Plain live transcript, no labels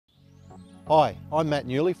Hi, I'm Matt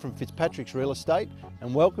Newley from Fitzpatricks Real Estate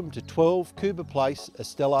and welcome to 12 Cooba Place,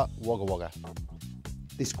 Estella, Wagga Wagga.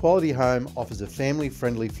 This quality home offers a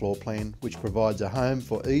family-friendly floor plan which provides a home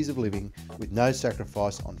for ease of living with no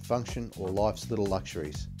sacrifice on function or life's little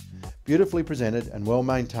luxuries. Beautifully presented and well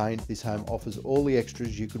maintained, this home offers all the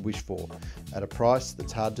extras you could wish for at a price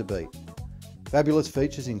that's hard to beat. Fabulous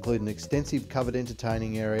features include an extensive covered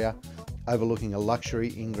entertaining area overlooking a luxury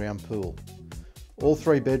in-ground pool. All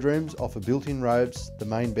three bedrooms offer built-in robes. The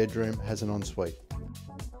main bedroom has an ensuite.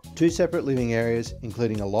 Two separate living areas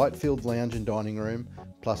including a light-filled lounge and dining room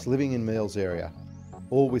plus living and meals area,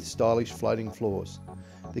 all with stylish floating floors.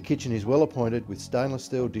 The kitchen is well appointed with stainless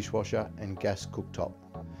steel dishwasher and gas cooktop.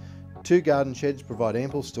 Two garden sheds provide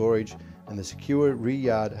ample storage and the secure rear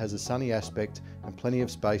yard has a sunny aspect and plenty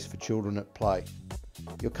of space for children at play.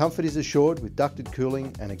 Your comfort is assured with ducted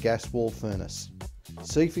cooling and a gas wall furnace.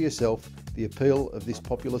 See for yourself the appeal of this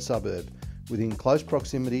popular suburb within close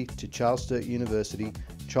proximity to Charles Sturt University,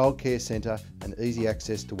 childcare centre and easy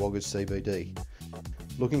access to Wagga's CBD.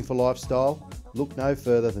 Looking for lifestyle? Look no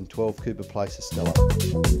further than 12 Cooba Place, Estella.